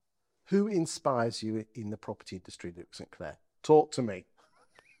Who inspires you in the property industry, Luke St. Clair? Talk to me.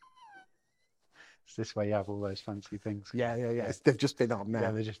 Is this where you have all those fancy things? Yeah. They've just been on now.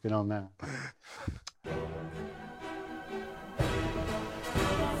 Yeah, they've just been on now.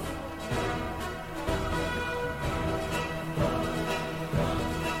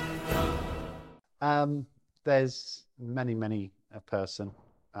 There's many a person,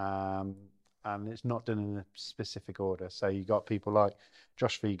 and it's not done in a specific order. So you got people like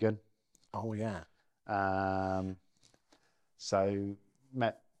Josh Vegan. Oh yeah. So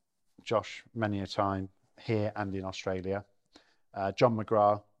met Josh many a time here and in Australia. John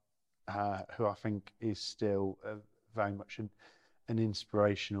McGrath, who I think is still very much an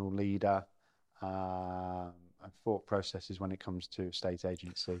inspirational leader and thought processes when it comes to estate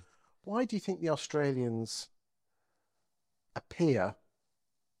agency. Why do you think the Australians appear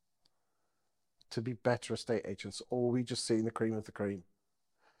to be better estate agents, or are we just seeing the cream of the cream?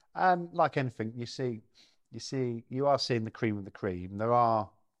 Like anything, you are seeing the cream of the cream. There are,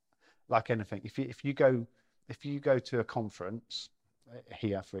 like anything, if you go to a conference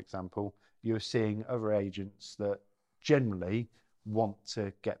here, for example, you're seeing other agents that generally want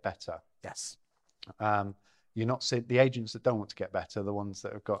to get better. Yes. You're not seeing the agents that don't want to get better, the ones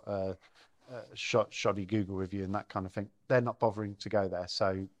that have got a shoddy Google review and that kind of thing. They're not bothering to go there.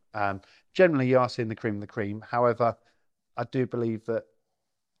 So generally, you are seeing the cream of the cream. However, I do believe that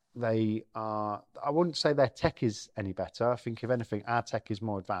they are. I wouldn't say their tech is any better. I think if anything, our tech is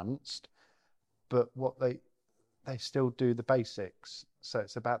more advanced. But what they still do the basics. So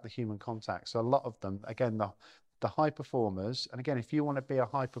it's about the human contact. So a lot of them, again, the high performers, and again, if you want to be a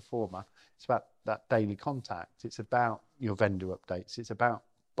high performer, it's about that daily contact. It's about your vendor updates. It's about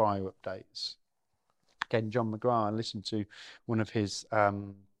buyer updates. Again, John McGrath, I listened to one of his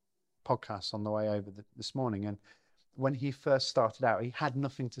podcasts on the way over this morning, and when he first started out, he had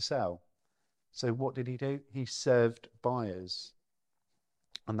nothing to sell. So what did he do? He served buyers,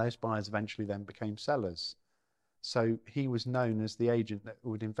 and those buyers eventually then became sellers. So he was known as the agent that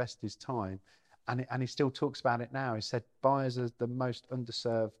would invest his time. And he still talks about it now. He said buyers are the most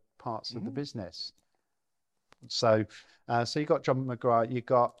underserved parts of the business. So you got John McGrath, you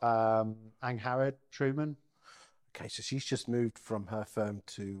got Ang Harrod Truman. Okay, so she's just moved from her firm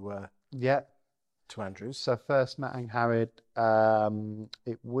to Andrews. So first met Ang Harrod.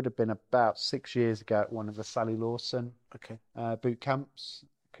 It would have been about 6 years ago at one of the Sally Lawson boot camps,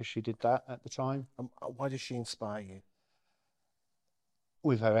 because she did that at the time. Why does she inspire you?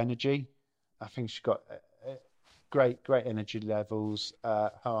 With her energy. I think she's got great energy levels,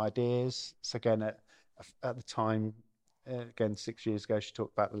 her ideas. So again, at the time, again, 6 years ago, she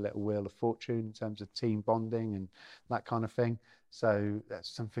talked about the little wheel of fortune in terms of team bonding and that kind of thing. So that's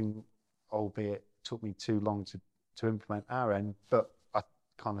something, albeit took me too long to implement our end, but I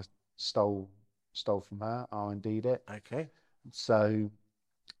kind of stole from her, R&D'd it. Okay. So,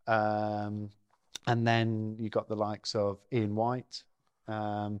 and then you got the likes of Ian White.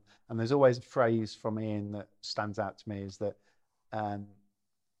 And there's always a phrase from Ian that stands out to me, is that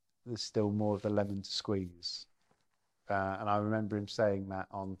there's still more of the lemon to squeeze. And I remember him saying that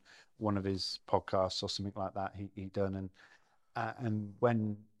on one of his podcasts or something like that he done. And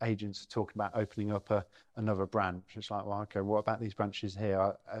when agents are talking about opening up another branch, it's like, well, okay, what about these branches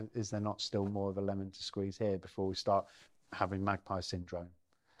here? Is there not still more of a lemon to squeeze here before we start having magpie syndrome?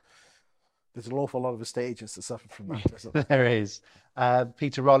 There's an awful lot of estate agents that suffer from that, isn't there? There is.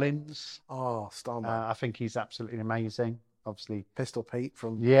 Peter Rollins. Oh, Starman. I think he's absolutely amazing. Obviously, Pistol Pete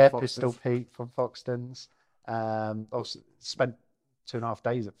from Foxtons. Pistol Pete from Foxtons. Also spent 2.5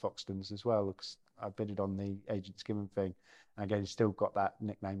 days at Foxtons as well, because I bidded on the Agents Given thing. And again, he's still got that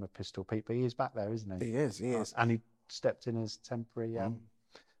nickname of Pistol Pete, but he is back there, isn't he? He is. And he stepped in as temporary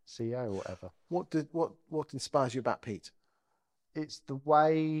CEO or whatever. What inspires you about Pete? It's the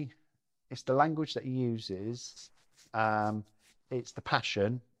way. It's the language that he uses. It's the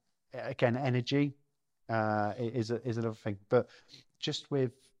passion. Again, energy is another thing. But just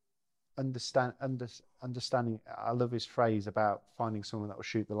with understanding, I love his phrase about finding someone that will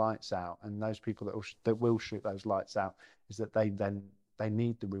shoot the lights out. And those people that will shoot those lights out, is that they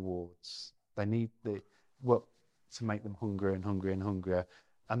need the rewards. They need to make them hungrier and hungrier and hungrier.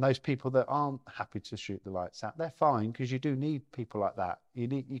 And those people that aren't happy to shoot the lights out, they're fine, because you do need people like that.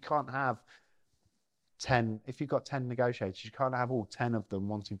 You can't have 10, if you've got 10 negotiators, you can't have all 10 of them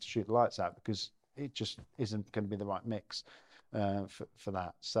wanting to shoot the lights out, because it just isn't going to be the right mix for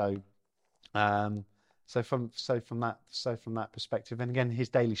that. So from that perspective, and again, his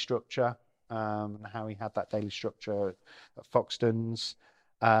daily structure, and how he had that daily structure at Foxtons.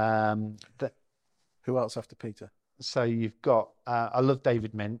 Who else after Peter? So you've got, I love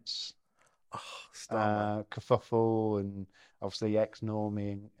David Mintz. Star man. Kerfuffle, and obviously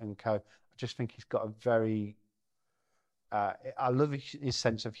ex-Normie and co. I just think he's got a very I love his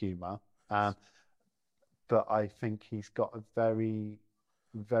sense of humour, but I think he's got a very,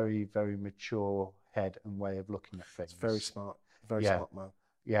 very, very mature head and way of looking at things. It's very smart man.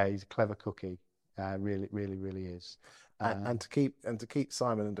 Yeah, he's a clever cookie. Really, really, really is. And to keep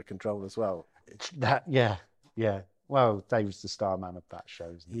Simon under control as well. Yeah. Well, David's the star man of that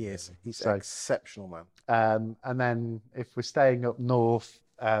show, isn't he? He is. He's an exceptional man. And then if we're staying up north,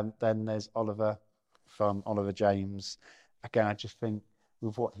 then there's Oliver from Oliver James. Again, I just think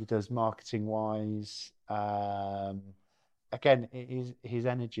with what he does marketing wise, again, his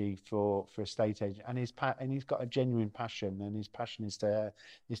energy for estate agent, and he's got a genuine passion, and his passion is to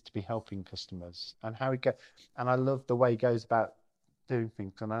be helping customers, and and I love the way he goes about doing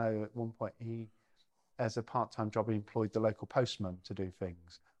things. And I know at one point he, as a part-time job, he employed the local postman to do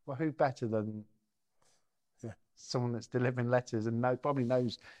things. Well, who better than someone that's delivering letters and probably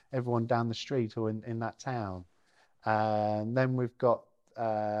knows everyone down the street or in that town. And then we've got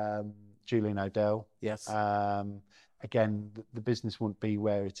Julian O'Dell. Yes. Again, the business wouldn't be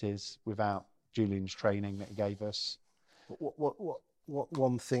where it is without Julian's training that he gave us. What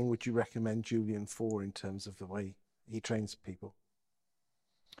one thing would you recommend Julian for in terms of the way he trains people?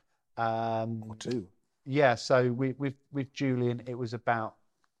 Or two. Yeah, so with Julian, it was about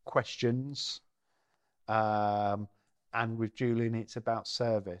questions, and with Julian, it's about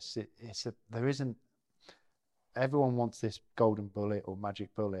service. There isn't. Everyone wants this golden bullet or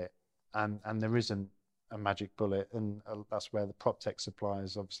magic bullet, and there isn't a magic bullet, and that's where the prop tech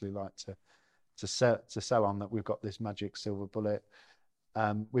suppliers obviously like to sell on that we've got this magic silver bullet.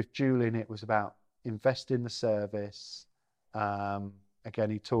 With Julian, it was about invest in the service.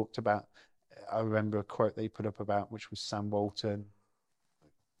 Again, he talked about, I remember a quote that he put up about, which was Sam Walton,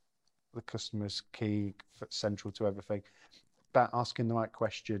 the customer's key, central to everything, about asking the right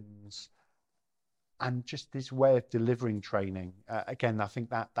questions, and just this way of delivering training. Again, I think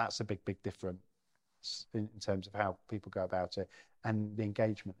that's a big difference in terms of how people go about it, and the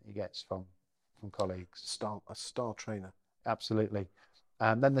engagement he gets from colleagues. A star trainer. Absolutely.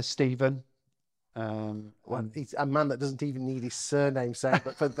 Then there's Stephen. He's a man that doesn't even need his surname said,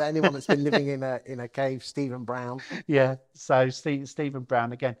 but for anyone that's been living in a cave, Stephen Brown. Yeah, so Stephen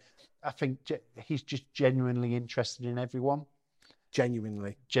Brown, again, I think he's just genuinely interested in everyone.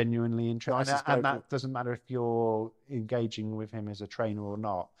 Genuinely interested. And that doesn't matter if you're engaging with him as a trainer or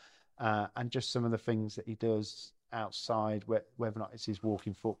not. And just some of the things that he does outside, whether or not it's his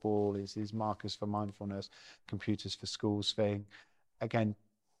walking football, is his markers for mindfulness, computers for schools thing. Again,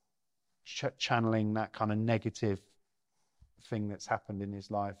 channeling that kind of negative thing that's happened in his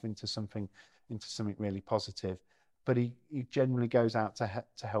life into something really positive. But he generally goes out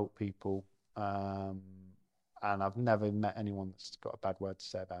to help people, and I've never met anyone that's got a bad word to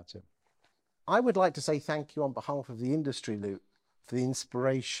say about him. I would like to say thank you on behalf of the industry, Luke, for the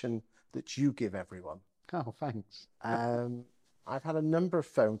inspiration that you give everyone. Oh, thanks. I've had a number of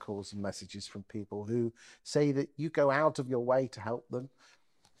phone calls and messages from people who say that you go out of your way to help them,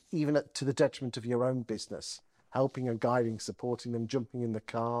 even to the detriment of your own business, helping and guiding, supporting them, jumping in the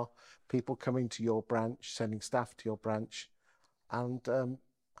car, people coming to your branch, sending staff to your branch. And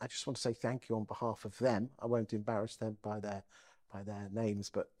I just want to say thank you on behalf of them. I won't embarrass them by their names,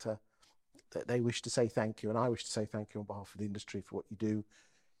 but they wish to say thank you, and I wish to say thank you on behalf of the industry for what you do.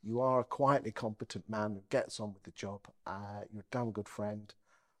 You are a quietly competent man who gets on with the job. You're a damn good friend,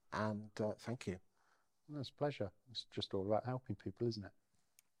 and thank you. Well, it's a pleasure. It's just all about helping people, isn't it?